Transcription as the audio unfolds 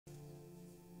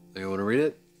You want to read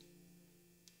it?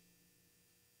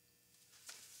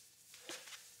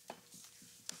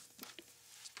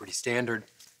 It's pretty standard.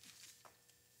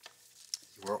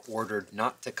 You were ordered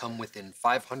not to come within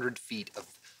 500 feet of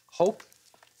Hope,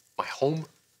 my home,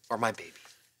 or my baby.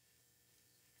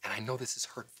 And I know this is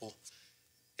hurtful,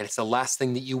 and it's the last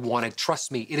thing that you wanted.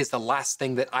 Trust me, it is the last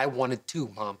thing that I wanted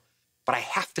too, Mom. But I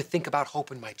have to think about Hope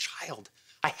and my child.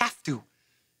 I have to.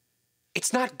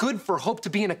 It's not good for Hope to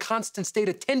be in a constant state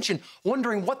of tension,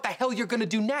 wondering what the hell you're gonna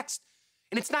do next.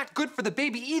 And it's not good for the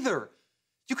baby either.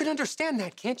 You can understand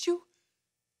that, can't you?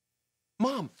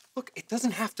 Mom, look, it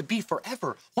doesn't have to be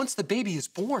forever. Once the baby is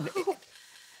born,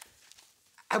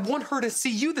 I want her to see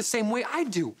you the same way I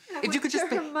do. If you could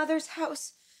just her mother's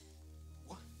house.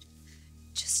 What?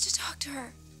 Just to talk to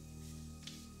her.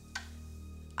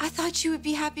 I thought she would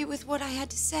be happy with what I had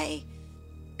to say.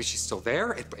 Is she still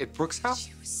there at Brooke's house?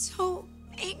 She was so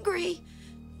angry.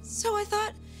 So I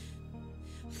thought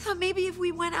maybe if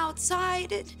we went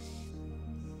outside and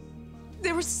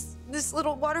there was this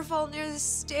little waterfall near the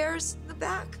stairs in the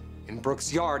back. In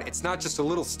Brooke's yard, it's not just a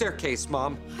little staircase,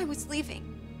 Mom. I was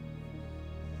leaving.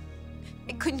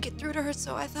 I couldn't get through to her,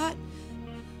 so I thought,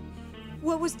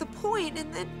 what was the point?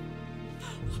 And then,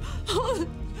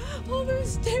 all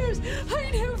those stairs,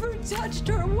 I never touched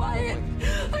her, Wyatt.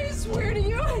 I swear to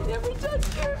you, I never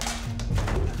touched her.